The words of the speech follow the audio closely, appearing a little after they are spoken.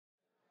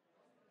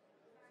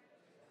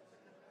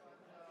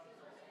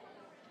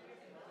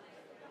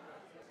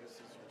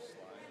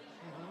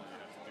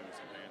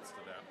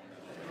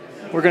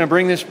We're going to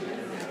bring this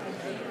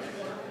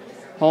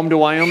home to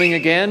Wyoming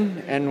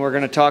again, and we're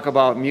going to talk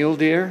about mule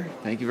deer.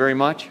 Thank you very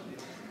much.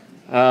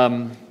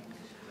 The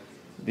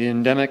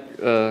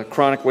endemic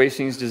chronic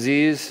wasting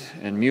disease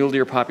and mule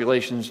deer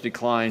populations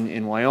decline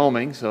in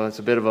Wyoming, so it's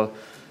a bit of a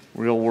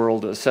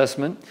real-world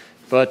assessment.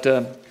 But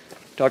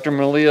Dr.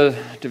 Melia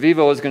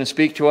Devivo is going to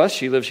speak to us.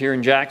 She lives here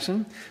in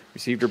Jackson,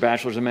 received her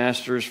bachelor's and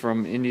master's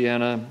from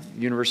Indiana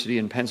University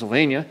in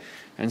Pennsylvania,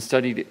 and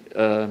studied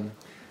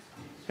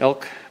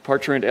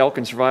parturient elk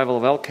and survival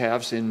of elk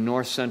calves in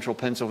north central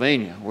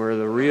Pennsylvania, where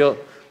the real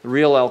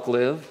elk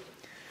live,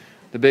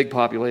 the big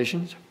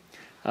populations.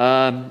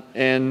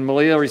 And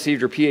Melia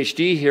received her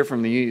PhD here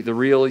from the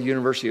real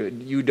University of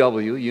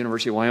UW,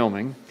 University of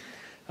Wyoming,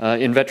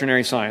 in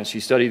veterinary science. She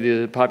studied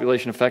the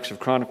population effects of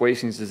chronic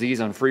wasting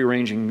disease on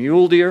free-ranging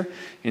mule deer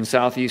in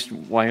southeast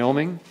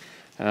Wyoming.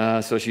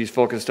 So she's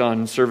focused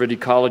on cervid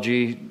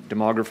ecology,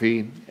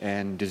 demography,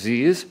 and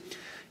disease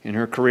in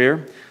her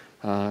career.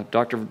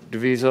 Dr.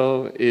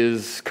 Devivo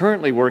is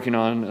currently working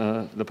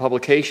on the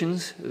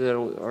publications that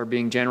are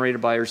being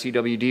generated by her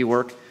CWD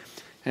work,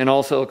 and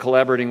also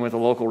collaborating with a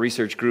local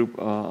research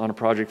group on a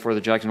project for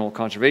the Jackson Hole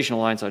Conservation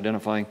Alliance,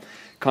 identifying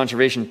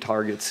conservation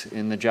targets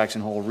in the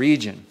Jackson Hole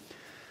region.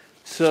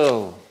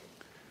 So,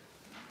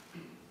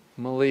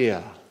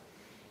 Melia,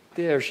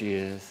 there she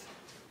is.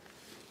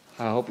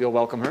 I hope you'll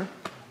welcome her.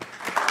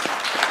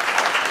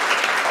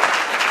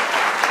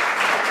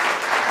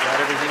 Got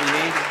everything you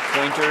need?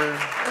 Pointer?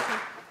 Okay,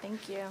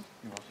 thank you.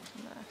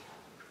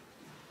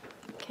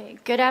 Okay,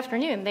 good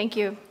afternoon. Thank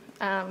you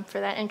for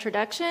that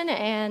introduction,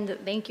 and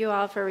thank you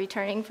all for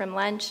returning from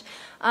lunch.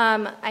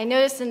 I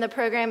noticed in the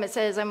program it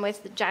says I'm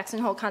with the Jackson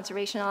Hole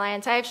Conservation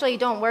Alliance. I actually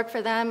don't work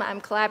for them.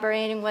 I'm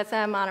collaborating with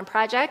them on a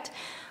project,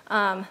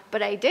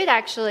 but I did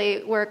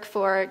actually work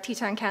for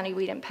Teton County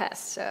Weed and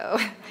Pest, so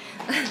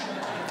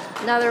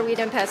another weed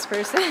and pest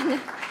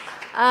person.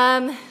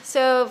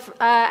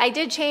 I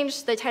did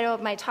change the title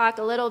of my talk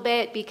a little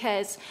bit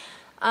because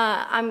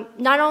I'm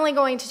not only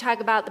going to talk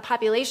about the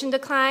population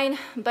decline,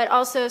 but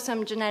also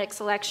some genetic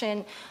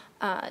selection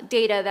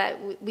data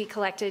that we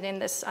collected in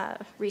this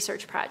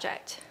research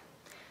project.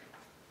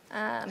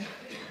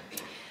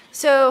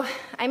 So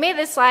I made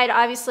this slide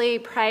obviously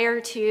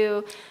prior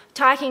to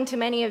talking to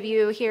many of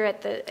you here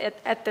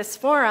at this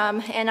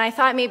forum, and I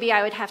thought maybe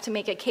I would have to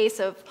make a case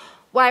of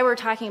why we're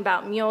talking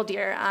about mule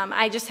deer.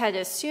 I just had to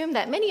assume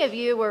that many of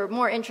you were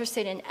more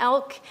interested in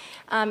elk,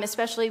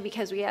 especially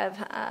because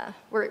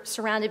we're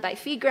surrounded by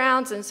feed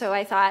grounds, and so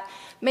I thought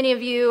many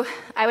of you,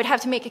 I would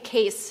have to make a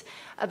case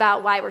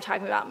about why we're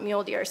talking about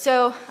mule deer.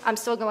 So I'm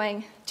still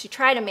going to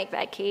try to make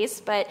that case,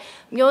 but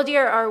mule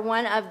deer are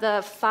one of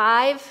the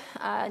 5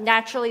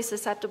 naturally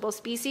susceptible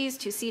species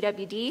to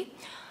CWD.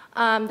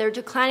 They're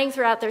declining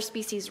throughout their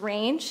species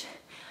range.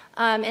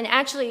 And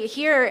actually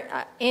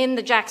here in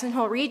the Jackson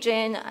Hole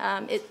region,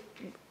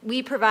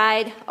 we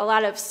provide a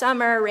lot of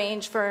summer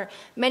range for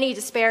many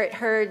disparate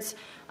herds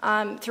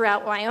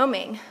throughout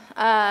Wyoming.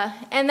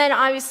 And then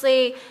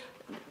obviously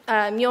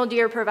mule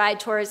deer provide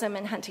tourism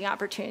and hunting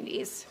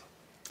opportunities.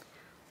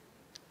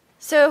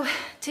 So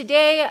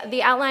today,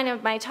 the outline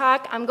of my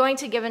talk, I'm going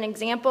to give an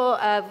example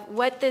of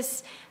what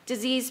this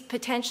disease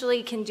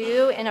potentially can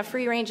do in a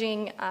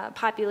free-ranging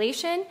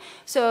population.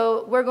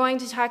 So we're going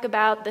to talk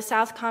about the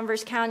South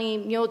Converse County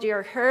mule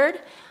deer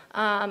herd.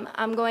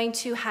 I'm going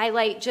to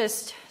highlight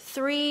just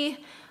 3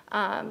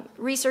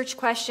 research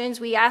questions.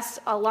 We asked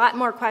a lot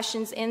more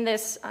questions in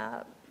this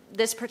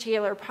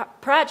particular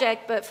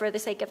project, but for the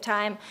sake of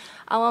time,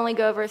 I'll only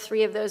go over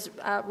 3 of those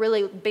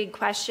really big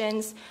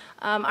questions.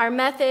 Our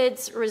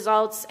methods,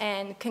 results,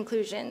 and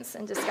conclusions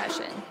and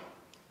discussion.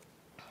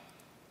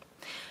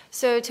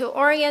 So to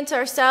orient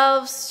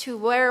ourselves to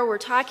where we're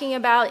talking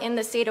about in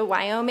the state of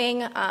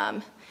Wyoming,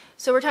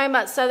 so we're talking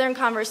about Southern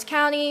Converse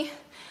County.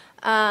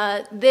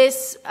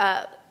 This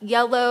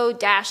yellow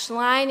dashed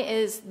line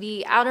is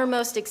the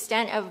outermost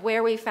extent of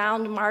where we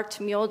found marked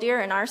mule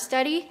deer in our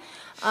study.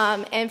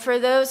 And for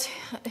those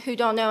who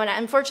don't know, and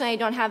unfortunately I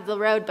don't have the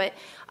road, but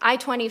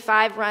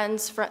I-25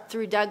 runs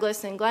through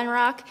Douglas and Glen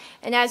Rock,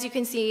 and as you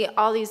can see,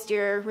 all these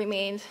deer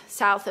remain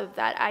south of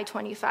that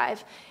I-25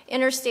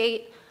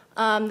 interstate.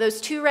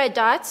 Those 2 red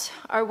dots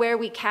are where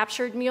we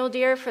captured mule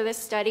deer for this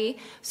study.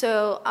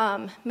 So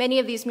many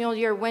of these mule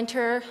deer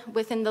winter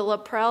within the La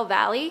Prelle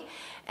Valley,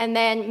 and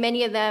then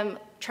many of them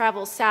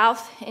travel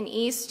south and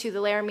east to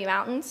the Laramie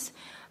Mountains.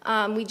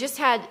 We just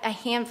had a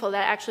handful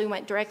that actually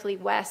went directly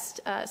west,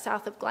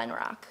 south of Glen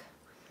Rock.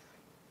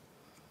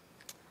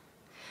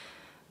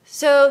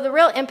 So the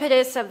real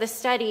impetus of the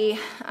study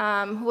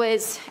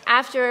was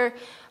after,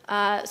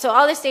 so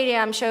all this data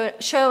I'm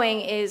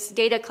showing is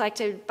data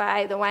collected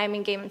by the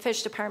Wyoming Game and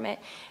Fish Department.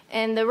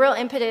 And the real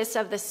impetus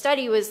of the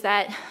study was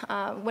that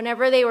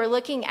whenever they were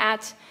looking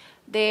at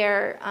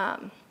their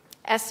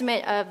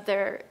estimate of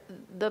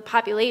the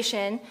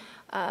population,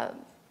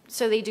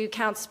 so they do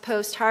counts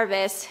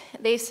post-harvest,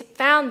 they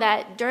found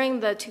that during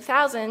the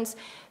 2000s,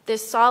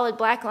 this solid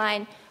black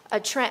line,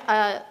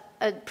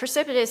 a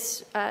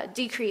precipitous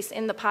decrease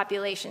in the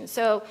population.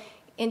 So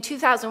in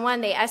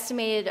 2001, they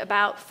estimated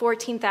about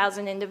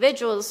 14,000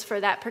 individuals for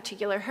that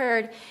particular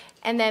herd,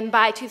 and then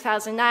by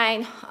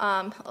 2009,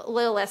 a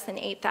little less than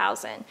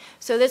 8,000.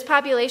 So this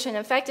population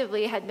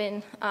effectively had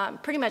been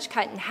pretty much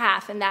cut in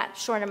half in that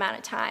short amount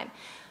of time.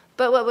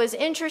 But what was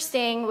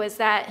interesting was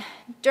that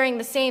during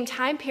the same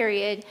time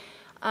period,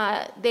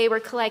 they were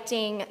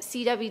collecting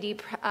CWD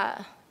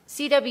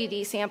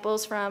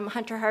samples from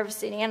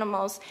hunter-harvested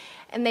animals,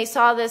 and they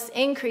saw this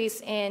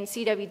increase in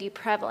CWD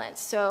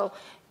prevalence. So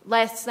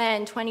less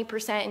than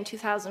 20% in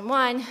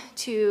 2001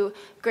 to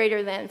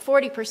greater than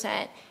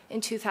 40%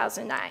 in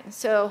 2009.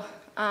 So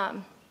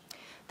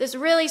this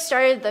really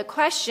started the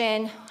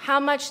question, how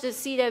much does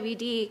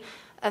CWD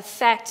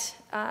affect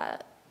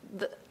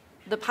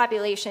the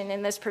population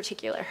in this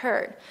particular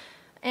herd?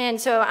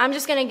 And so I'm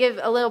just going to give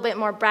a little bit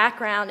more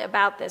background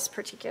about this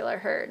particular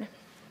herd.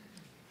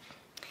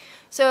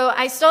 So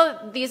I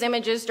stole these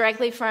images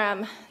directly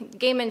from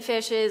Game and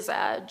Fish's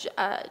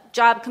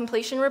job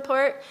completion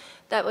report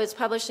that was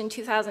published in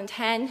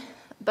 2010.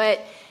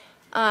 But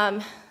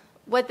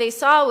what they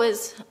saw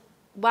was,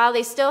 while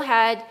they still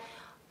had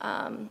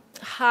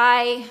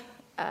high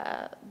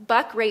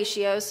buck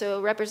ratio,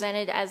 so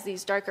represented as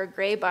these darker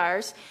gray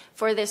bars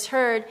for this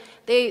herd,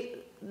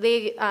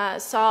 they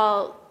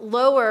saw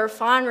lower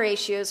fawn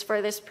ratios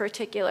for this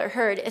particular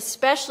herd,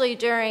 especially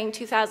during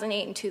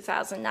 2008 and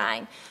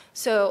 2009.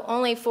 So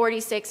only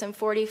 46 and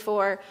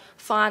 44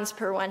 fawns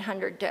per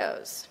 100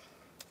 does.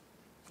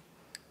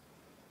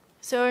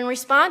 So in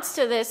response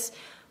to this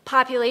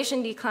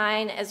population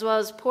decline, as well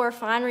as poor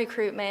fawn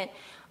recruitment,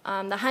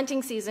 the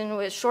hunting season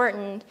was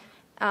shortened,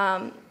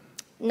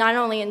 not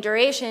only in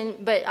duration,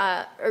 but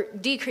or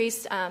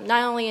decreased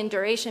not only in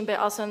duration, but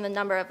also in the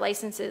number of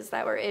licenses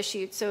that were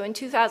issued. So in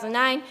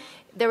 2009,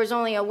 there was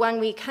only a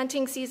 1-week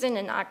hunting season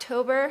in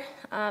October.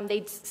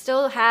 They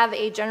still have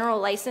a general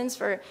license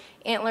for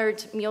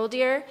antlered mule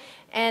deer,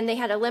 and they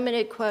had a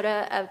limited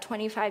quota of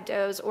 25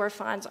 does or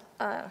fawns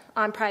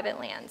on private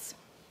lands.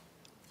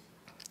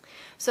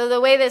 So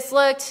the way this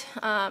looked,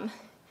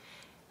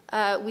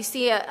 we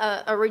see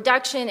a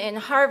reduction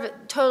in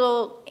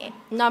total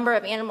number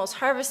of animals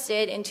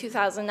harvested in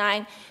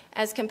 2009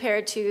 as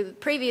compared to the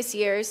previous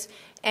years.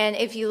 And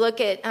if you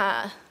look at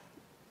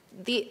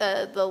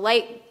the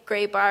light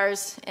gray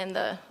bars and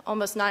the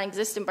almost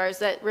non-existent bars,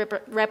 that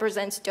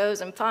represents does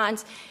and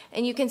fawns.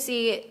 And you can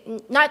see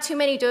not too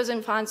many does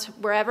and fawns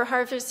were ever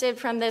harvested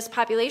from this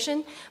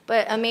population,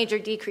 but a major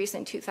decrease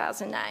in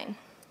 2009.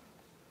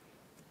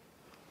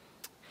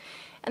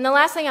 And the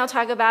last thing I'll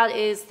talk about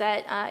is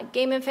that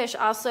Game and Fish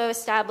also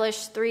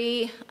established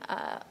 3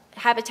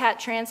 habitat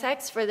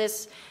transects for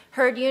this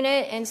herd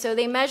unit. And so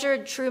they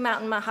measured true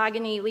mountain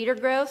mahogany leader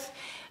growth.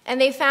 And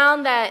they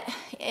found that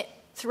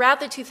throughout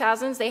the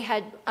 2000s, they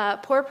had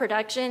poor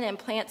production and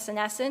plant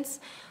senescence,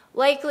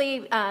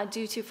 likely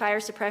due to fire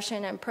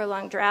suppression and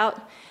prolonged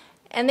drought.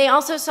 And they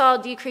also saw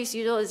decreased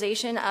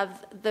utilization of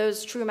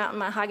those true mountain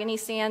mahogany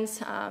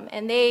stands,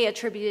 and they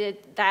attributed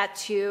that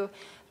to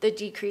the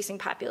decreasing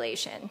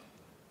population.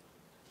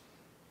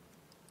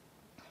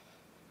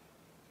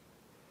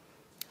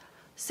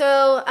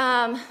 So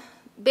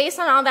based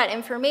on all that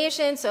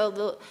information,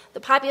 so the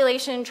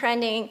population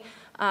trending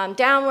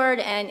downward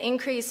and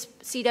increased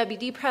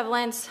CWD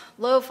prevalence,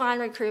 low fawn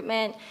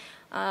recruitment,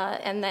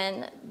 and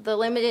then the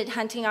limited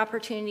hunting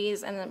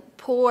opportunities and the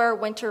poor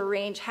winter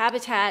range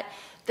habitat,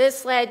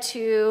 this led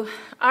to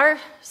our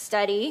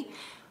study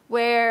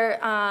where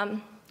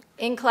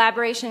in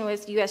collaboration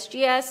with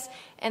USGS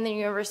and the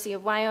University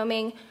of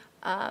Wyoming,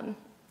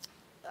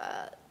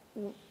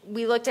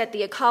 we looked at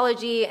the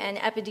ecology and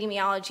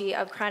epidemiology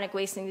of chronic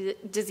wasting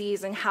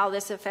disease and how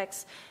this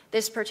affects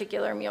this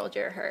particular mule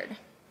deer herd.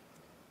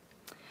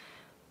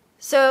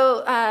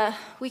 So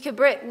we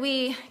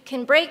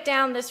can break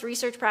down this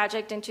research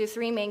project into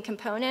 3 main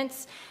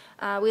components.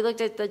 We looked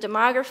at the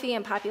demography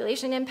and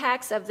population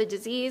impacts of the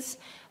disease,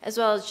 as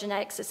well as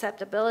genetic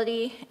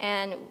susceptibility,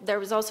 and there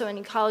was also an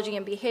ecology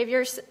and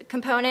behavior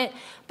component,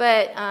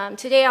 but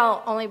today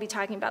I'll only be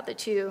talking about the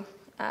 2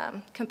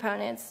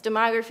 components,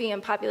 demography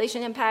and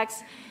population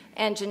impacts,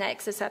 and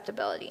genetic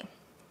susceptibility.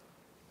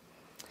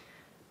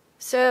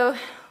 So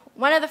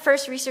one of the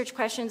first research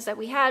questions that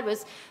we had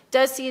was,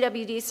 does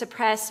CWD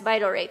suppress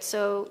vital rates?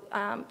 So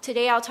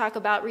today I'll talk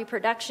about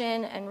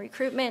reproduction and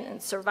recruitment and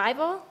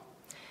survival.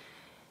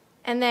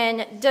 And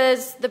then,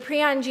 does the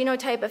prion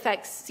genotype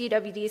affect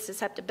CWD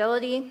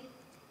susceptibility?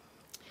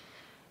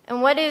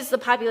 And what is the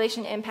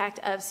population impact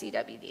of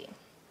CWD?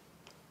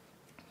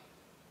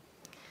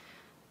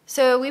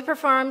 So we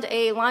performed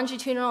a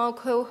longitudinal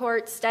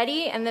cohort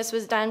study, and this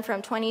was done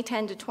from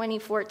 2010 to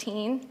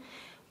 2014,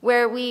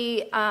 where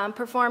we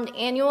performed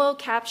annual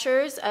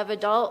captures of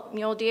adult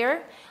mule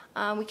deer.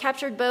 We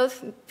captured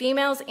both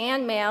females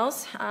and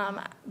males,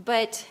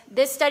 but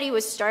this study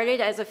was started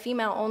as a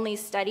female-only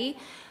study,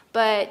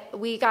 but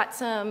we got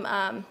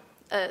some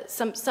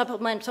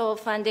supplemental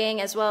funding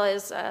as well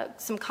as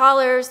some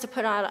collars to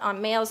put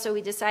on males, so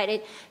we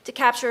decided to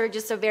capture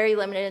just a very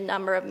limited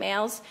number of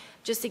males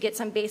just to get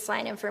some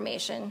baseline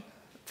information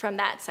from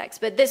that sex.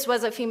 But this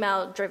was a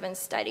female-driven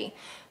study.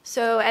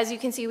 So as you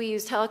can see, we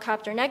used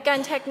helicopter net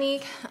gun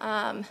technique.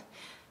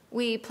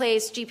 We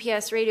placed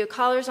GPS radio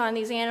collars on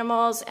these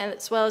animals,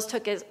 as well as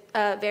took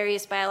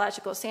various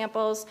biological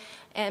samples.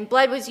 And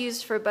blood was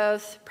used for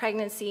both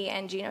pregnancy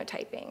and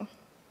genotyping.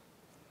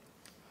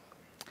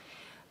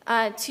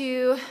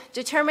 To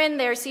determine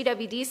their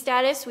CWD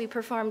status, we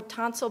performed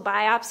tonsil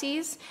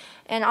biopsies,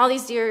 and all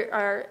these deer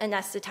are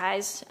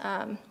anesthetized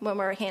when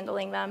we're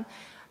handling them.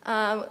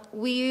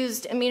 We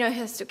used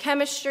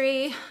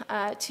immunohistochemistry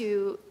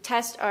to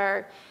test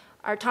our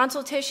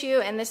tonsil tissue,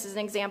 and this is an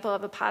example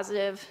of a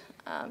positive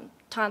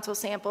tonsil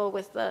sample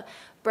with the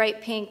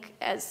bright pink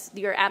as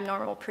your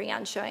abnormal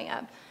prion showing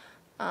up.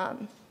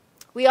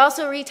 We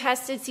also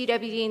retested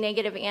CWD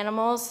negative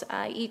animals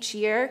each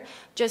year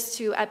just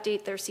to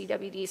update their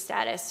CWD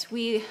status.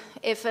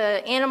 If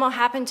an animal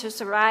happened to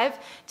survive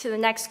to the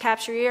next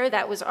capture year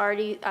that was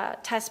already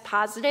test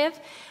positive,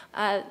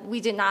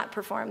 we did not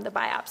perform the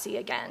biopsy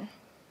again.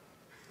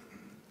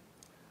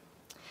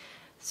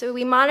 So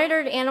we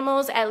monitored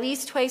animals at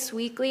least twice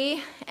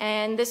weekly,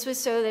 and this was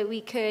so that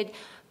we could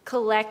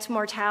collect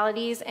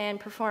mortalities and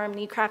perform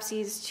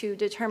necropsies to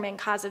determine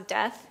cause of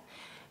death.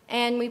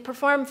 And we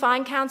performed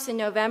fawn counts in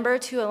November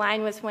to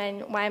align with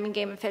when Wyoming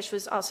Game and Fish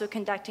was also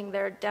conducting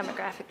their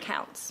demographic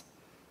counts.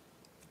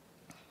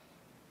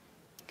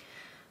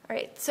 All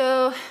right,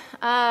 so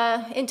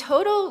in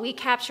total, we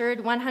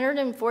captured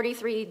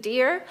 143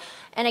 deer,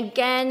 and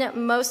again,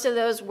 most of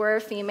those were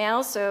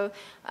females, so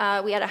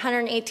we had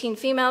 118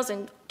 females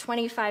and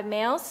 25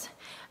 males.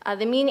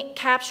 The mean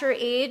capture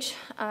age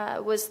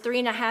was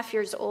 3.5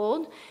 years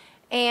old,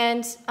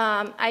 and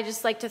I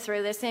just like to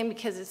throw this in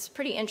because it's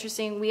pretty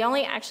interesting. We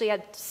only actually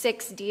had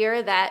 6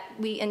 deer that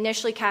we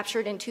initially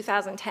captured in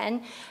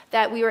 2010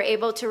 that we were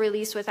able to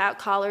release without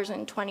collars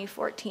in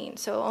 2014.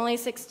 So only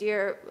 6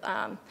 deer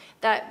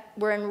that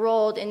were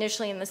enrolled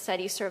initially in the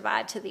study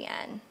survived to the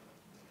end.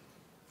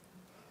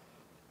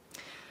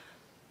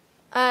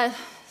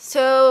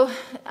 Two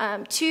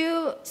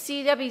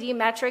CWD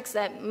metrics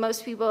that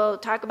most people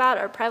talk about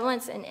are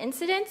prevalence and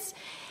incidence.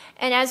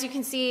 And as you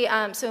can see,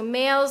 so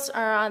males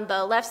are on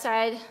the left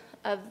side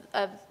of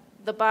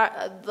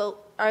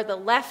the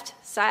left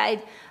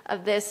side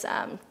of this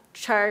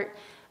chart,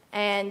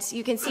 and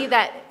you can see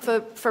that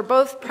for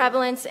both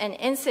prevalence and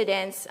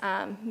incidence,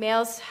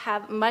 males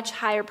have much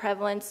higher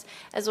prevalence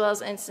as well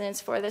as incidence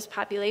for this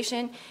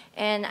population.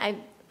 And I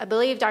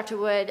believe Dr.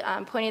 Wood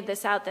pointed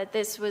this out, that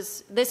this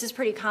is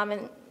pretty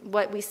common,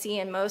 what we see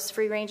in most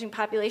free-ranging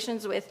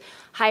populations with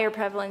higher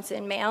prevalence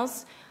in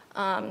males.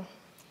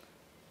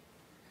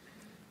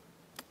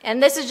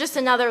 And this is just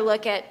another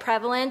look at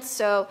prevalence.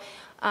 So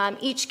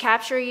each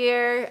capture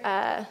year,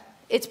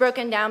 it's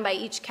broken down by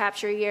each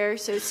capture year.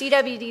 So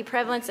CWD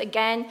prevalence,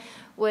 again,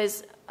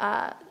 was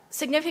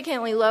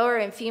significantly lower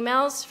in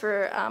females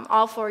for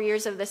all 4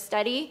 years of the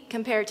study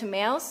compared to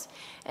males.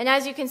 And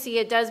as you can see,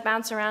 it does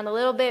bounce around a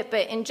little bit,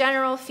 but in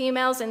general,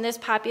 females in this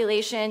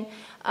population,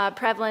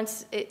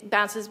 prevalence, it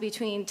bounces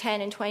between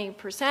 10 and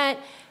 20%,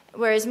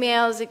 whereas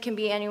males, it can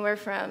be anywhere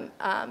from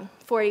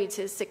 40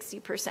 to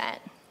 60%.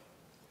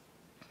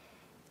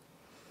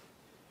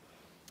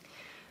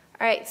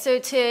 All right, so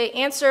to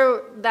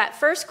answer that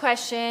first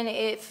question,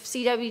 if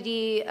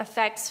CWD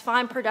affects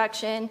fawn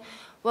production,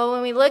 well,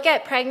 when we look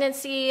at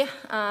pregnancy,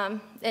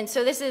 and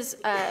so this is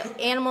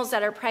animals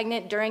that are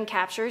pregnant during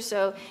capture,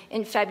 so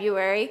in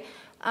February,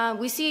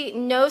 we see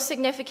no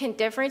significant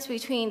difference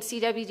between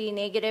CWD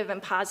negative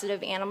and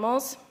positive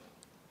animals.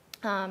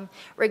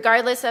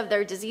 Regardless of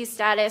their disease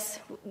status,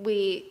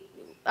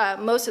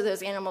 most of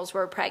those animals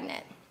were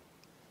pregnant.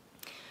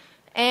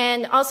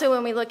 And also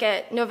when we look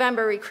at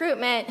November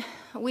recruitment,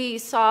 we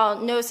saw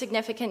no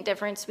significant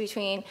difference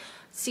between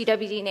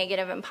CWD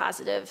negative and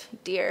positive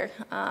deer.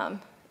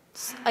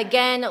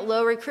 Again,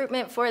 low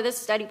recruitment for this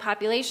study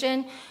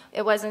population.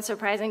 It wasn't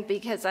surprising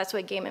because that's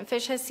what Game and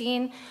Fish has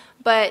seen,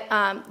 but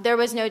there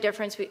was no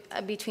difference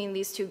between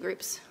these two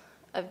groups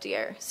of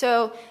deer.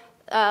 So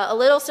a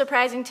little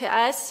surprising to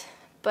us,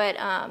 but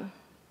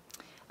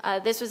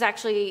this was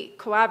actually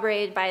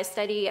corroborated by a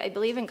study, I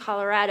believe in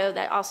Colorado,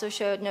 that also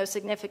showed no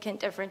significant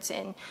difference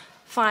in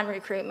fawn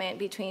recruitment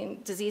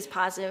between disease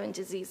positive and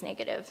disease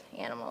negative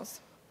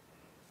animals.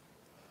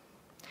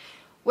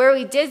 Where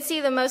we did see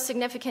the most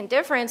significant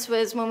difference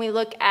was when we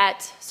look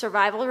at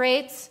survival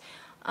rates.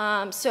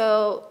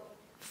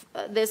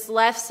 This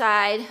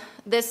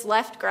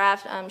left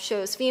graph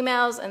shows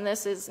females, and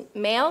this is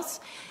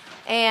males.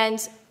 And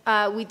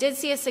we did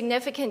see a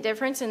significant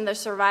difference in the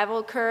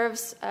survival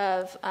curves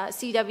of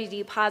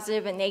CWD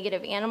positive and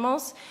negative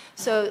animals.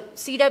 So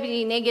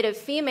CWD negative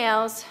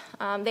females,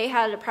 they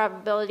had a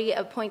probability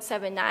of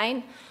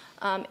 0.79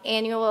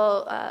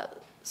 annual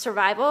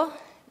survival,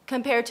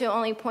 compared to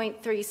only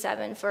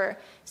 0.37 for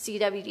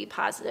CWD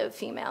positive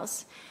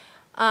females.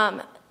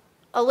 A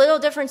little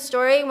different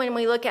story when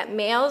we look at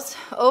males.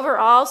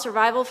 Overall,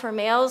 survival for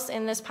males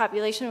in this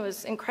population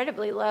was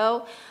incredibly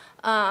low.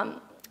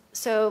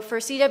 So for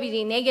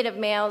CWD negative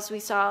males, we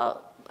saw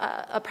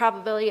a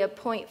probability of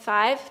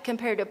 0.5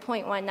 compared to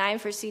 0.19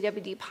 for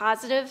CWD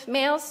positive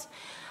males.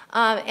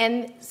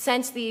 And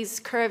since these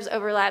curves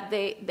overlap,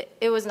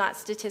 it was not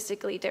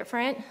statistically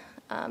different.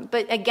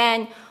 But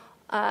again,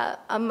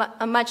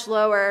 a much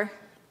lower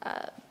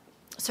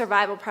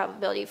survival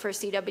probability for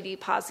CWD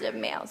positive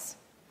males.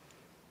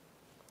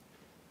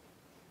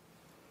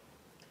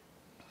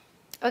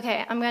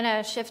 Okay, I'm going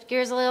to shift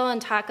gears a little and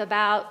talk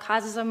about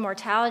causes of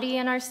mortality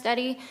in our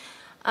study.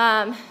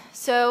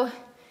 So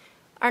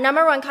our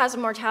number one cause of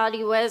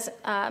mortality was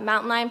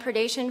mountain lion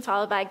predation,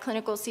 followed by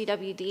clinical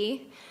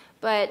CWD.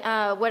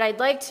 But what I'd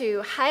like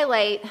to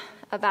highlight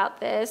about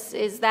this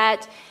is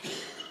that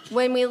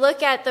when we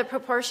look at the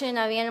proportion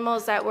of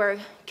animals that were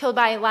killed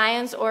by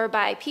lions or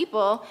by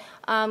people,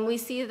 we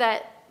see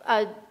that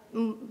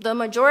the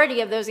majority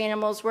of those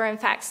animals were in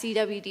fact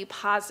CWD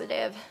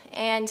positive.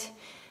 And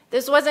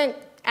this wasn't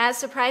as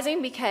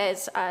surprising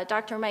because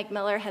Dr. Mike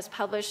Miller has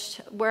published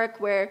work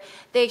where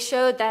they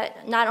showed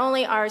that not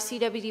only are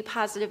CWD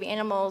positive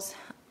animals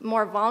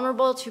more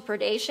vulnerable to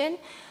predation,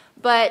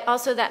 but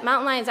also that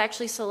mountain lions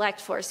actually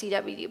select for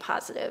CWD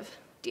positive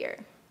deer.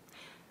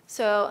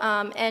 So,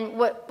 and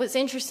what was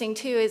interesting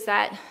too is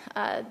that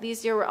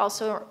these deer were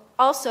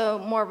also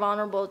more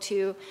vulnerable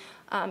to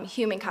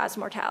human-caused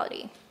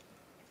mortality.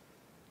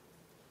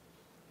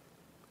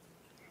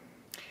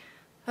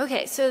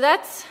 Okay, so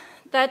that's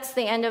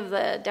the end of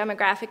the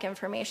demographic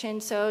information.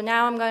 So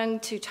now I'm going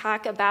to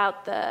talk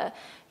about the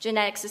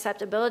genetic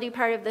susceptibility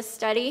part of this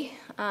study.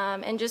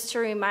 And just to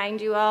remind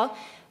you all,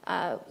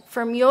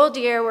 for mule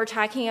deer, we're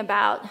talking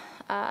about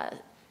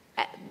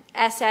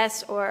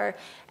SS or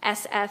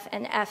SF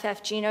and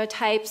FF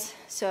genotypes,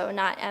 so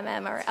not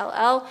MM or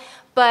LL,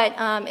 but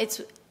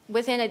it's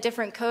within a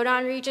different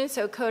codon region,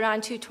 so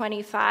codon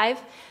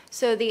 225.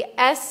 So the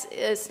S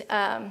is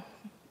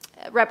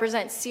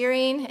represents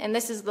serine, and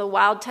this is the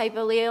wild type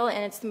allele,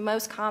 and it's the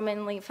most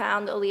commonly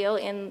found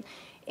allele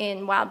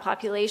in wild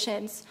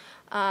populations.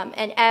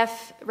 And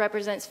F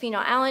represents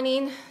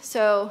phenylalanine.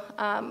 So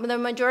the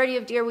majority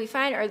of deer we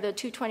find are the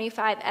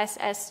 225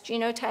 SS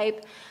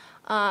genotype.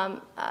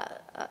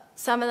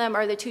 Some of them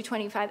are the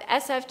 225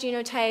 SF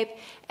genotype,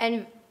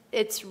 and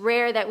it's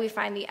rare that we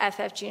find the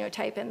FF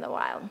genotype in the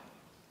wild.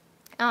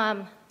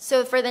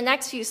 So for the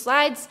next few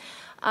slides,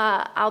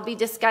 I'll be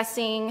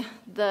discussing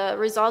the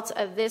results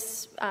of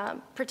this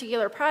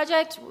particular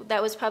project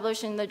that was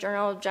published in the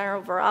Journal of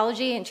General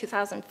Virology in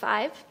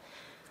 2005.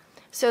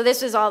 So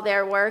this was all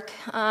their work.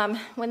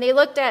 When they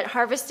looked at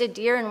harvested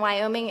deer in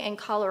Wyoming and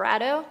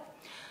Colorado,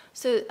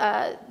 so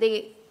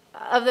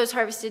of those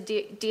harvested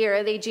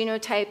deer, they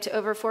genotyped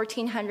over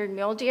 1,400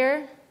 mule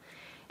deer.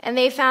 And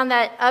they found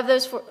that of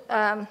those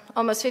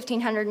almost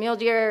 1,500 mule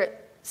deer,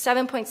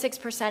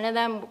 7.6% of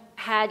them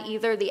had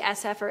either the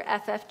SF or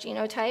FF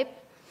genotype.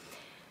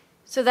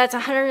 So that's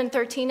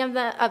 113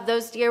 of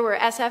those deer were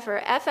SF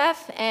or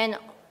FF, and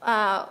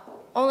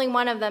only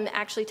one of them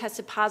actually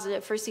tested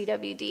positive for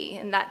CWD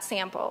in that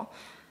sample.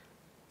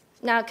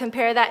 Now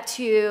compare that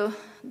to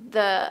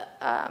the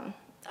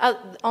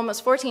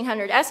almost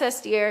 1,400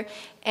 SS deer,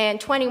 and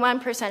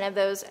 21% of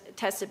those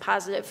tested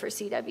positive for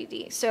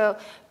CWD. So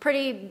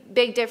pretty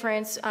big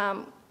difference.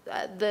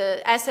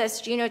 The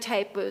SS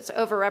genotype was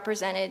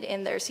overrepresented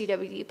in their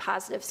CWD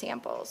positive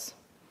samples.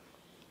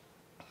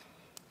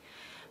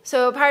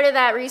 So part of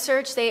that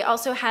research, they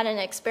also had an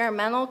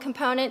experimental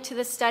component to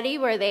the study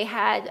where they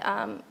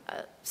had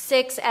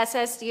 6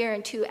 SS deer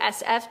and 2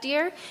 SF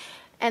deer,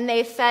 and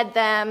they fed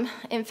them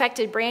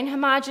infected brain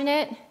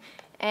homogenate.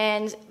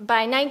 And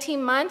by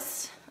 19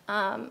 months,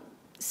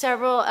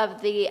 several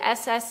of the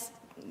SS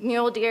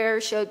mule deer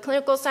showed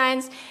clinical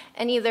signs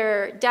and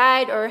either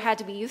died or had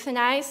to be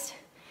euthanized.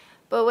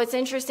 But what's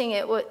interesting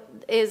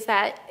is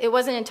that it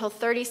wasn't until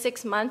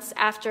 36 months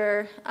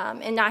after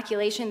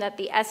inoculation that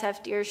the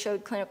SF deer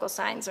showed clinical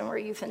signs and were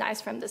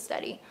euthanized from the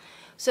study.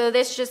 So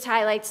this just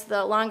highlights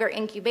the longer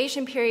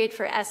incubation period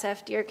for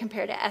SF deer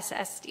compared to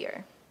SS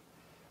deer.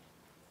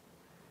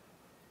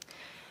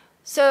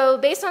 So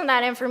based on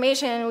that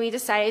information, we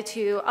decided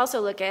to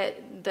also look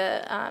at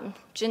the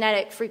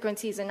genetic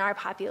frequencies in our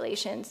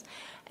populations.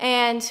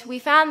 And we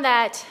found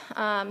that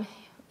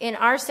in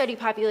our study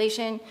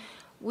population,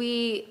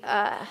 we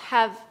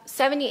have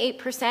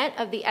 78%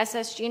 of the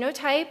SS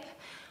genotype,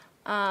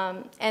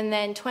 and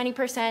then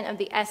 20% of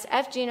the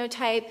SF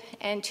genotype,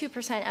 and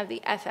 2% of the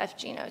FF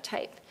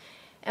genotype.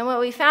 And what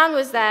we found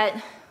was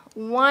that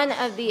one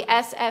of the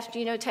SF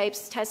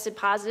genotypes tested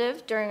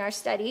positive during our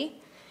study,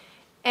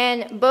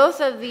 and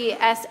both of the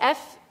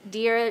FF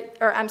deer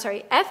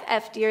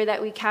that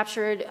we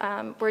captured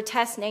were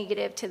test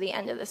negative to the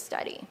end of the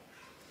study.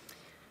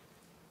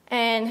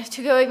 And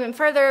to go even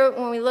further,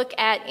 when we look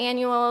at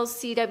annual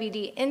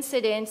CWD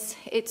incidence,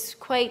 it's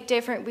quite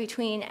different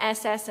between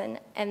SS and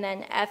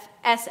then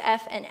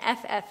SF and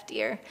FF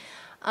deer.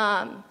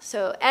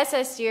 So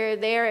SS deer,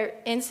 their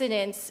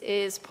incidence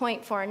is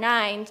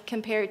 0.49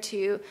 compared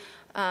to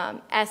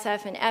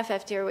SF and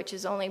FF deer, which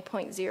is only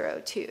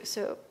 0.02.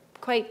 So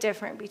quite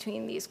different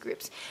between these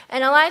groups.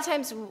 And a lot of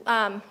times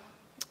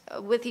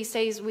with these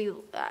studies,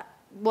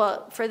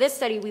 well, for this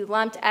study, we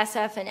lumped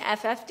SF and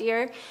FF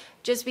deer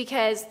just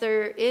because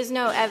there is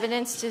no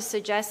evidence to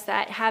suggest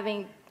that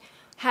having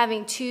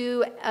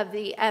two of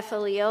the F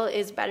allele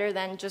is better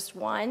than just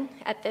one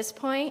at this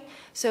point.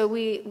 So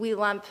we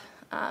lump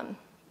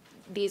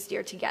these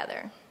deer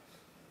together.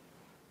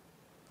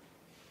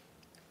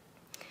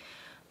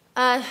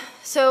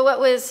 So what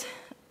was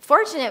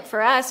fortunate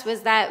for us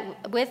was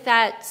that with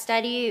that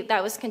study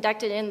that was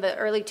conducted in the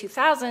early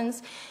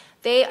 2000s,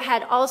 they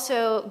had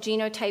also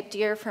genotyped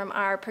deer from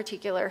our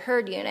particular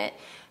herd unit.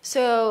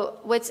 So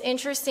what's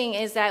interesting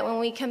is that when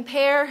we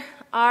compare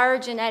our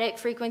genetic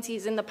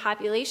frequencies in the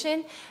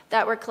population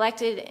that were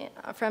collected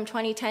from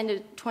 2010 to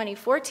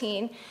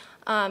 2014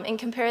 and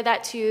compare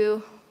that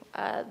to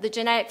the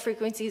genetic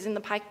frequencies in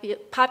the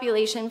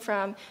population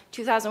from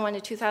 2001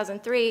 to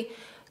 2003,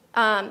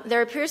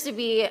 there appears to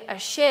be a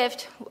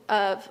shift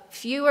of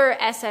fewer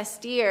SS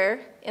deer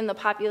in the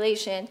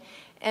population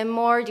and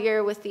more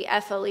deer with the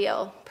F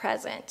allele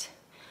present.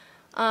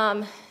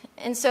 And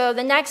so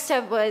the next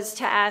step was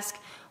to ask,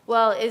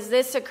 well, is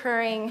this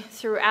occurring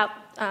throughout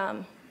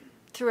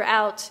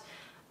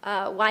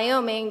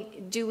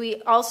Wyoming? Do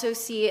we also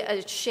see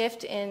a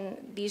shift in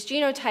these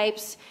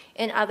genotypes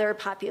in other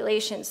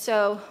populations?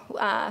 So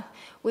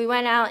we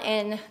went out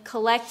and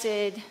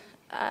collected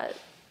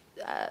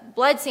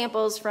blood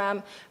samples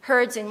from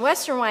herds in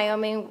western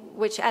Wyoming,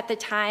 which at the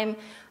time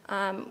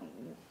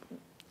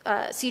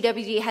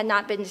CWD had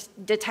not been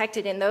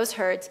detected in those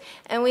herds.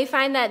 And we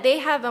find that they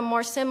have a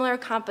more similar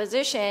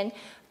composition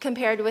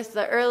compared with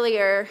the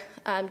earlier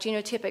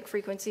genotypic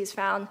frequencies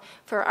found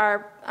for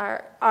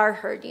our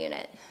herd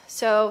unit.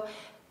 So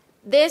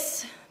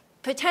this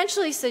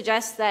potentially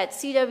suggests that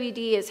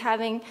CWD is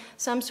having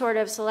some sort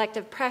of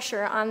selective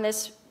pressure on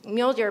this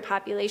mule deer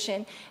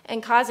population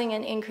and causing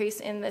an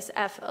increase in this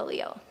F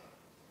allele.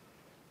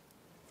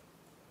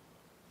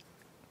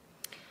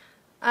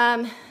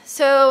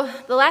 So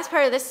the last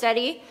part of this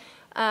study,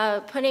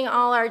 putting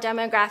all our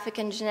demographic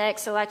and genetic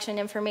selection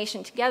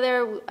information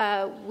together,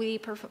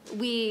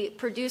 we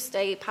produced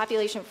a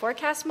population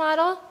forecast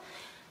model,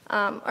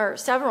 or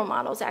several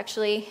models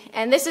actually,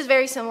 and this is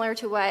very similar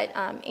to what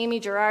Amy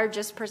Gerard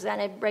just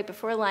presented right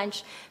before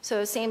lunch,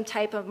 so same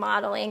type of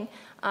modeling,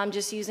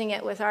 just using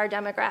it with our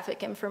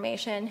demographic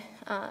information.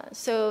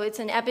 So it's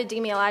an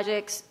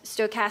epidemiologic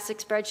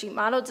stochastic spreadsheet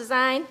model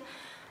design.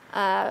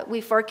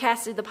 We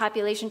forecasted the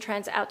population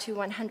trends out to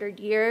 100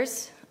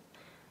 years.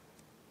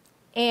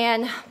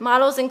 And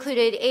models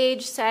included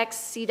age, sex,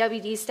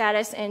 CWD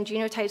status, and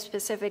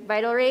genotype-specific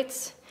vital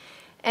rates.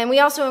 And we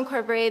also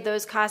incorporated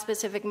those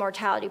cause-specific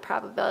mortality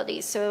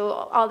probabilities.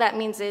 So all that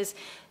means is,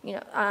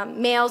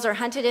 males are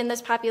hunted in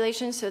this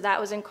population, so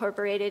that was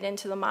incorporated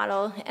into the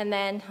model. And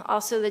then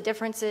also the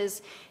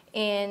differences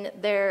in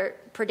their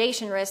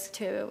predation risk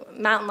to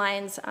mountain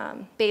lions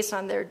based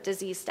on their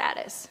disease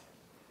status.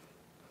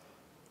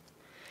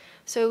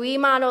 So we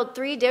modeled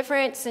 3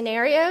 different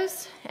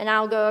scenarios, and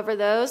I'll go over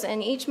those.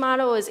 And each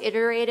model was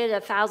iterated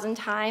 1,000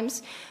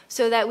 times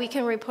so that we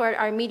can report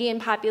our median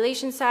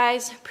population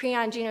size,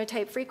 prion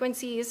genotype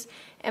frequencies,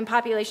 and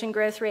population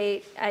growth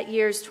rate at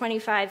years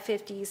 25,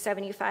 50,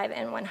 75,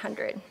 and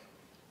 100.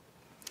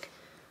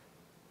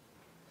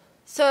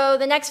 So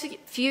the next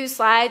few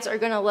slides are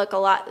going to look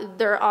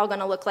they're all going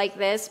to look like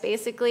this,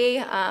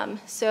 basically.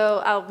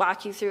 So I'll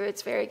walk you through.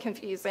 It's very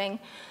confusing.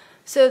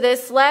 So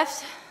this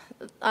left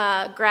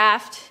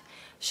graph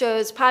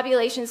shows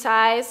population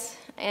size,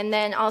 and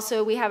then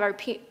also we have our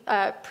prion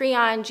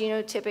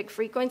genotypic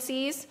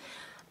frequencies,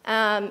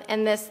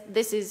 and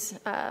this is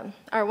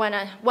our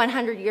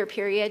 100-year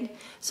period.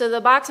 So the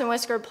box and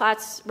whisker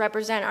plots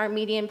represent our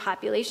median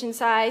population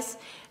size,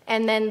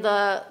 and then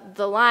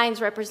the lines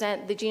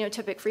represent the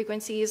genotypic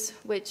frequencies,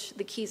 which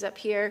the key's up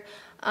here.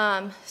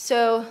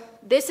 So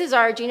this is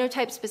our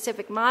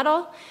genotype-specific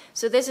model.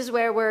 So this is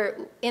where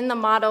in the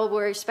model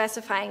we're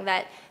specifying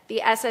that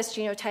the SS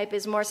genotype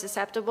is more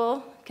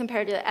susceptible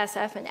compared to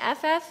SF and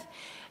FF.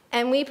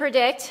 And we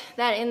predict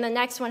that in the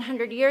next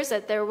 100 years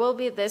that there will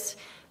be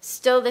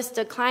still this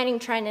declining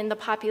trend in the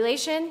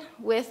population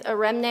with a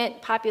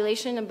remnant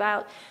population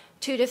about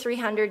 200 to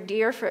 300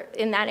 deer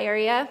in that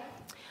area.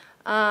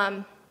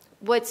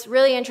 What's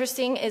really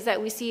interesting is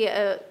that we see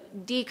a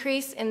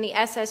decrease in the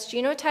SS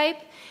genotype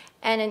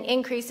and an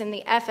increase in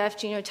the FF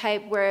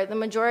genotype, where the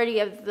majority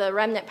of the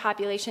remnant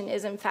population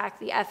is in fact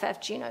the FF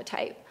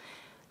genotype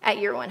at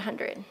year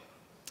 100.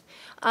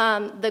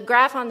 The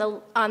graph on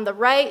the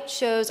right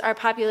shows our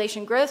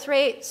population growth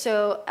rate.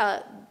 So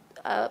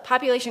a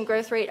population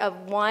growth rate of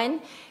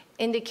 1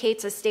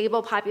 indicates a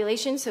stable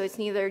population, so it's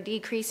neither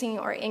decreasing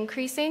or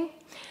increasing.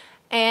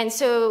 And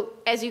so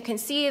as you can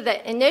see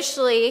that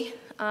initially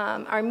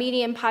our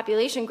median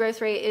population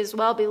growth rate is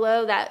well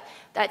below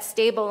that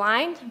stable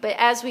line, but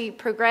as we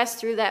progress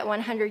through that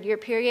 100-year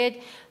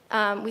period,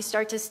 we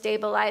start to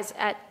stabilize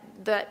at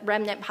the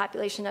remnant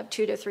population of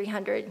 200 to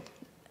 300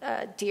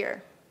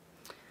 deer.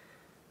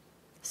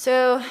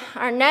 So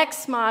our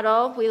next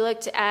model, we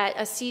looked at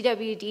a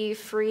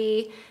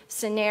CWD-free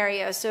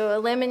scenario, so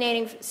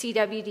eliminating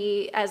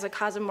CWD as a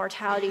cause of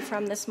mortality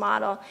from this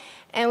model.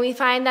 And we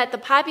find that the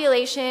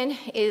population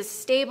is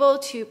stable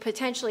to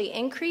potentially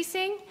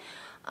increasing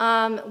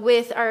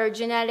with our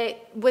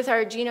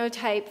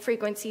genotype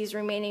frequencies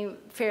remaining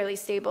fairly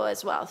stable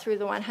as well through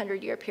the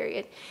 100-year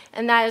period.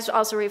 And that is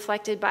also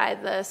reflected by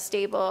the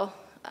stable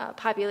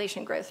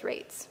population growth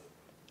rates.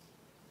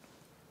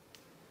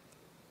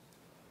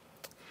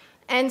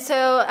 And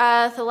so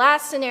the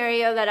last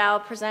scenario that I'll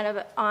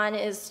present on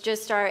is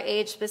just our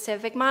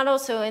age-specific model.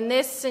 So in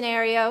this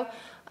scenario,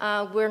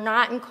 we're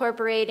not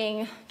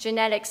incorporating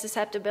genetic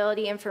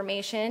susceptibility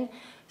information.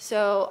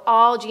 So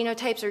all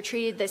genotypes are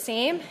treated the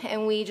same,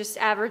 and we just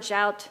average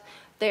out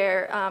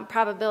their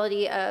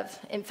probability of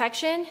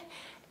infection.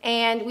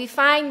 And we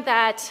find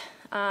that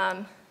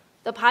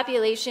the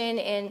population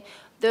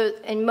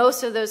in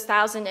most of those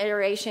 1,000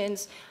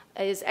 iterations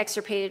is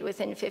extirpated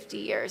within 50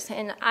 years.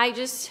 And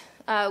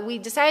we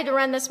decided to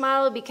run this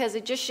model because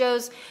it just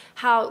shows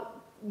how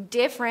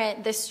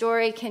different the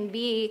story can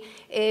be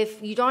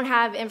if you don't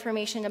have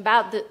information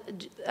about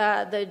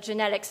the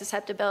genetic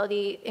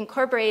susceptibility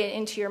incorporated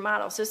into your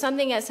model. So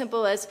something as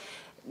simple as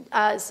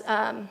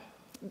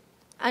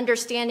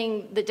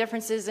understanding the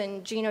differences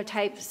in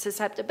genotype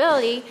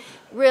susceptibility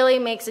really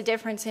makes a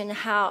difference in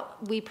how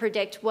we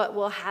predict what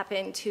will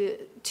happen to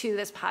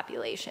this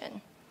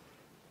population.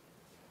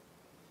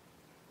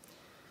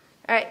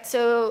 All right,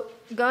 so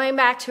going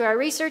back to our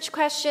research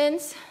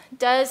questions,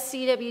 does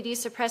CWD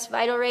suppress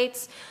vital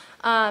rates?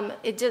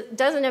 It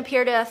doesn't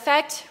appear to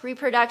affect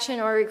reproduction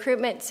or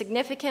recruitment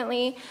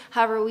significantly.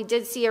 However, we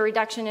did see a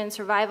reduction in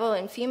survival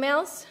in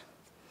females.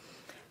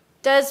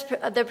 Does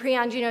the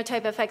prion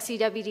genotype affect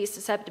CWD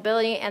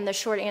susceptibility? And the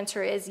short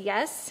answer is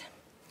yes.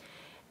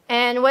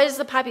 And what is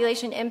the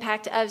population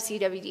impact of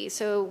CWD?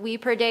 So we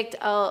predict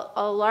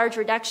a large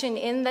reduction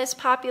in this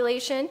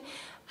population.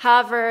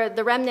 However,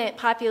 the remnant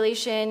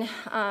population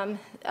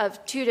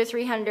of 200 to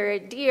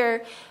 300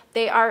 deer,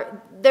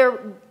 they're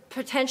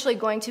potentially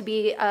going to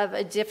be of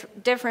a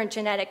different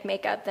genetic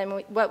makeup than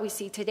what we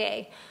see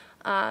today.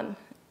 And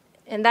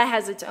that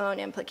has its own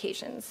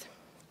implications.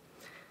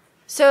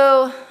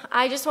 So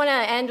I just want to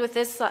end with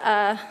this,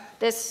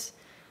 this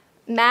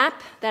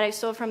map that I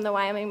stole from the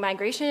Wyoming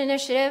Migration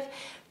Initiative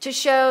to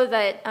show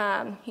that,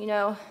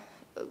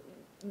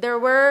 there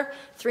were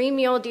 3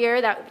 mule deer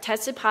that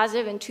tested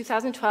positive in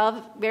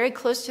 2012, very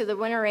close to the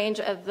winter range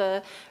of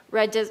the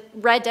red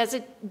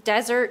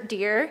desert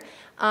deer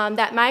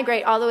that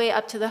migrate all the way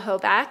up to the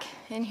Hoback,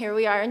 and here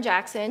we are in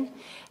Jackson.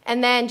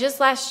 And then just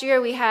last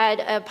year, we had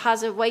a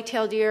positive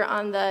whitetail deer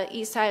on the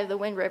east side of the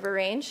Wind River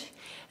Range.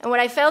 And what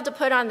I failed to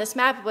put on this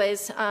map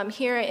was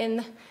here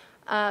in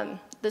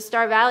the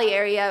Star Valley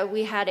area,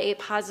 we had a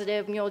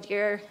positive mule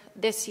deer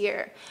this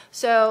year.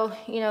 So,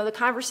 the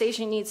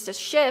conversation needs to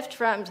shift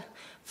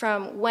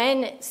from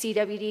when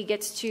CWD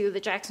gets to the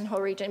Jackson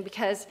Hole region,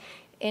 because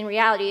in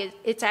reality,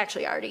 it's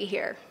actually already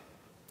here.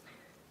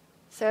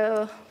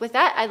 So with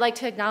that, I'd like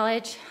to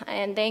acknowledge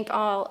and thank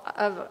all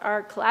of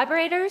our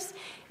collaborators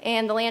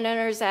and the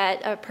landowners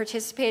that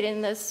participated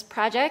in this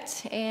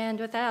project. And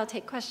with that, I'll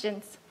take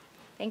questions.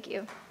 Thank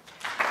you.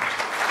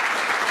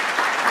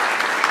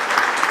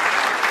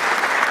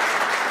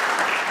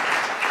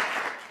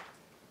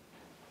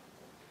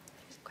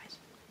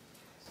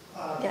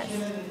 Yes.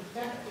 Can an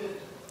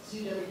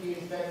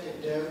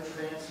CWD-infected doe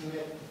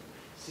transmit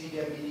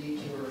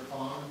CWD to her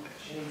fawn?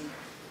 Any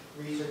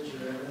research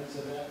or evidence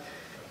of that?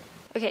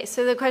 Okay,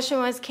 so the question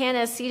was, can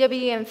a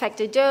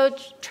CWD-infected doe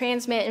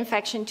transmit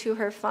infection to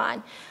her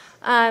fawn?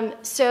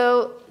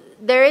 So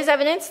there is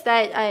evidence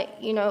that,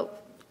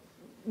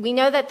 we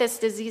know that this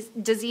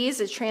disease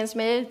is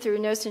transmitted through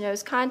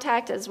nose-to-nose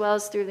contact as well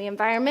as through the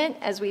environment,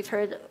 as we've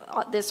heard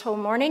this whole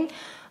morning.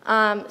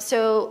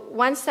 So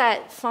once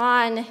that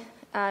fawn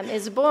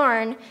is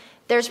born,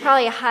 there's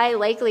probably a high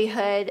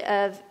likelihood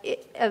of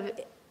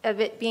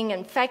it being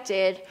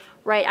infected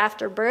right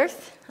after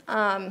birth.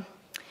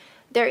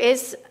 There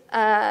is,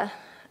 I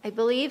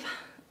believe,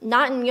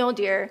 not in mule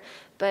deer,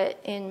 but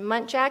in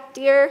muntjac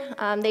deer,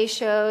 they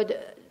showed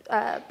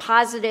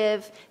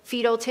positive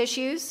fetal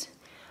tissues.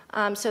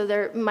 So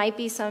there might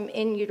be some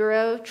in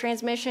utero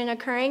transmission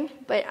occurring,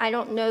 but I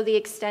don't know the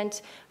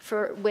extent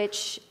for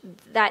which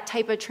that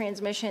type of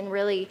transmission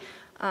really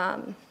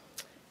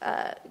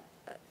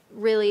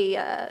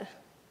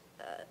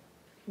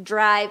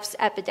drives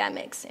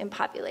epidemics in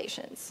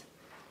populations.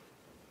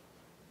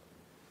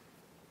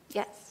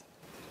 Yes?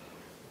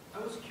 I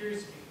was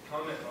curious if you could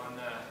comment on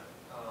that,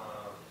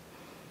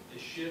 the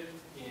shift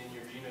in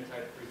your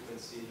genotype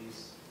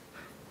frequencies.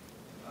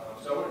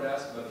 So I wanted to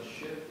ask about the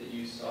shift that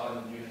you saw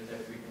in the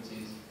genotype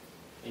frequencies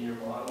in your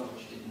model,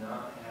 which did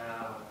not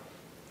have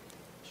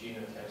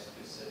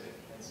genotype-specific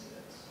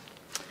incidents.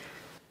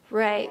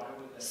 Right.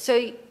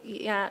 So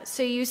yeah,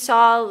 so you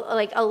saw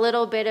like a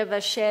little bit of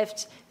a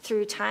shift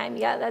through time.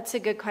 Yeah, that's a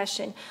good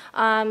question.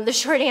 The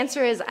short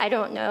answer is I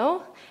don't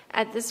know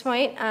at this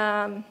point.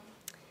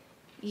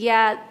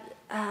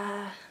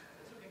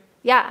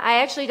 Yeah,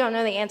 I actually don't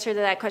know the answer to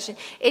that question.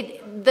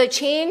 The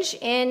change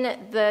in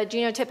the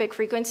genotypic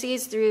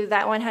frequencies through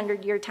that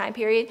 100-year time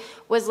period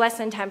was less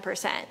than 10%.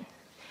 So it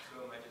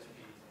might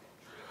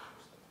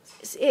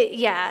just be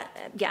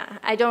Yeah,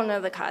 I don't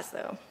know the cause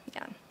though.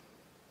 Yeah.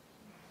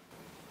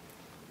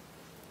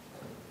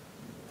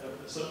 I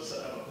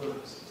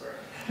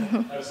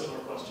have a similar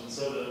question.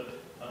 So the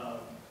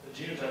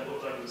genotype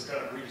looked like it was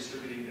kind of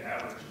redistributing the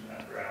average in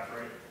that graph,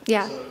 right?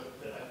 Yeah. So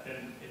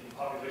in the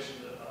population,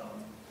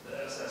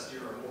 the SS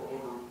deer are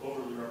more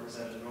overly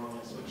represented normally,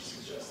 which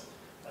suggests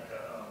like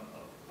a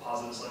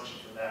positive selection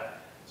for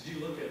that. Did you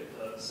look at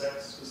the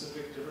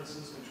sex-specific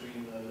differences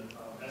between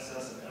the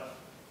SS and F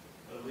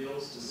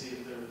alleles to see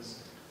if there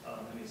was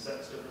any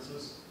sex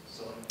differences?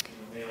 So like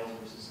males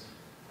versus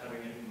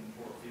having it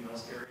for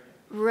females carrying it?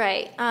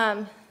 Right.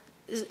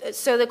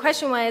 So the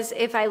question was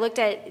if I looked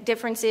at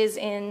differences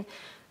in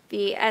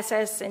the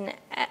SS and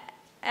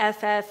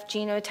FF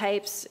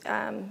genotypes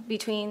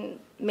between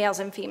males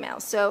and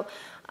females. So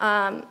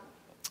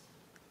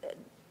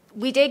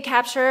we did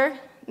capture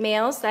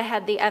males that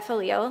had the F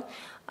allele.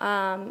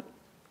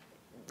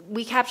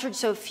 We captured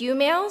so few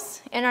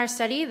males in our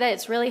study that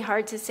it's really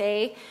hard to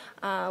say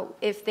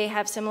if they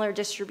have similar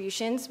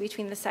distributions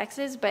between the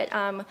sexes, but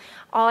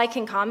all I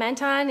can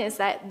comment on is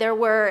that there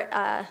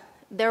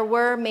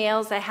were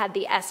males that had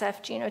the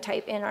SF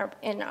genotype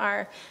in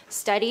our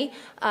study.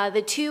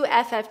 The two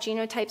FF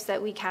genotypes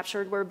that we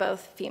captured were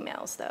both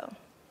females, though.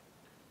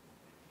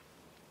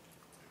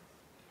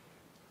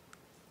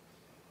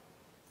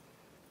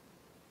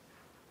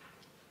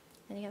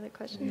 Any other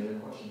questions? Any other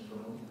questions for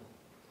Melia?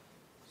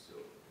 So,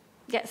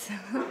 Yes.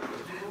 what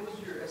was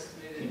your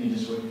estimated? Can you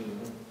just wait for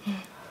the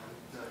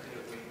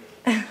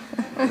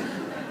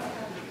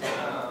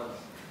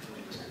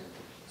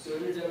So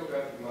in your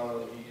demographic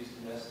model, you used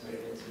an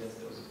estimated incidence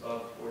that was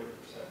above 40%,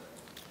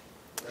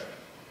 correct?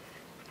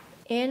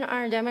 In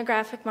our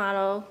demographic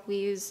model, we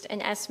used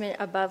an estimate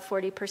above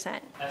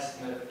 40%.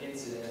 Estimate of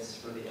incidence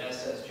for the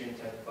SS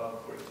genotype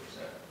above 40%.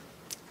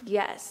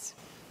 Yes.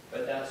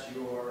 But that's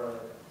your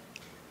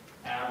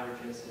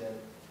average incident.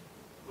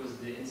 Was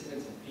the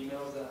incidence in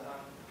females that high?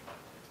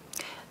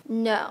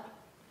 No.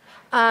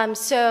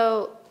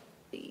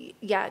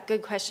 Yeah,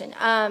 good question.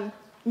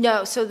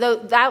 No, so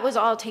that was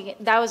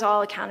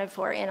all accounted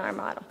for in our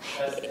model.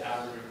 That's the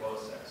average of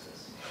both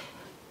sexes.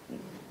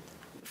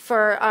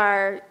 For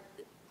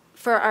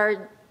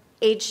our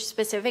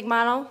age-specific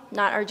model,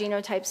 not our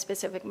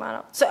genotype-specific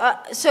model.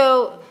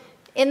 So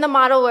in the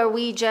model where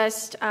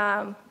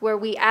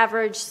we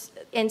averaged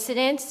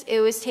incidence, it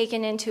was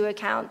taken into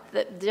account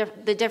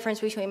the difference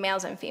between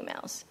males and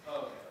females. Oh,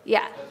 okay.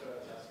 Yeah. That's what I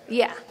was asking.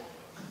 Yeah.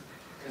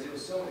 Because it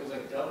was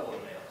like double in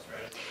males,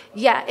 right?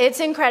 Yeah,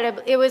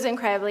 it was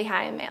incredibly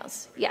high in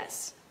males.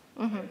 Yes.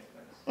 Mm-hmm.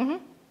 Mm-hmm.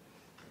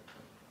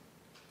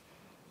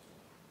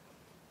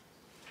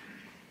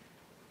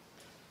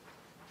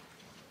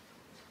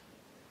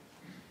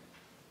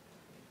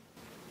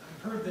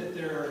 I've heard that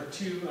there are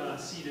two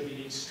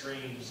CWD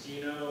strains. Do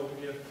you know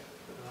if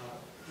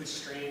which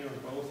strain or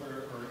both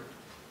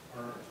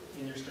are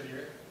in your study?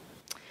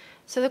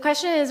 So the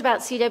question is about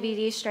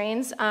CWD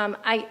strains.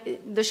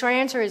 The short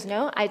answer is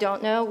no. I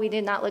don't know. We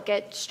did not look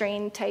at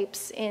strain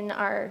types in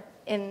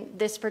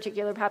this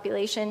particular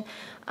population.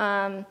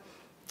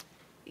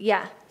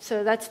 Yeah.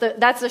 So that's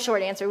the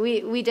short answer.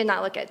 We did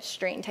not look at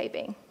strain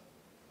typing.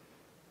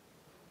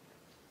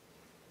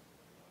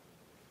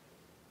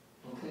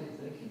 Okay,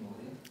 thank you,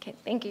 Melia. Okay.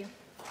 Thank you.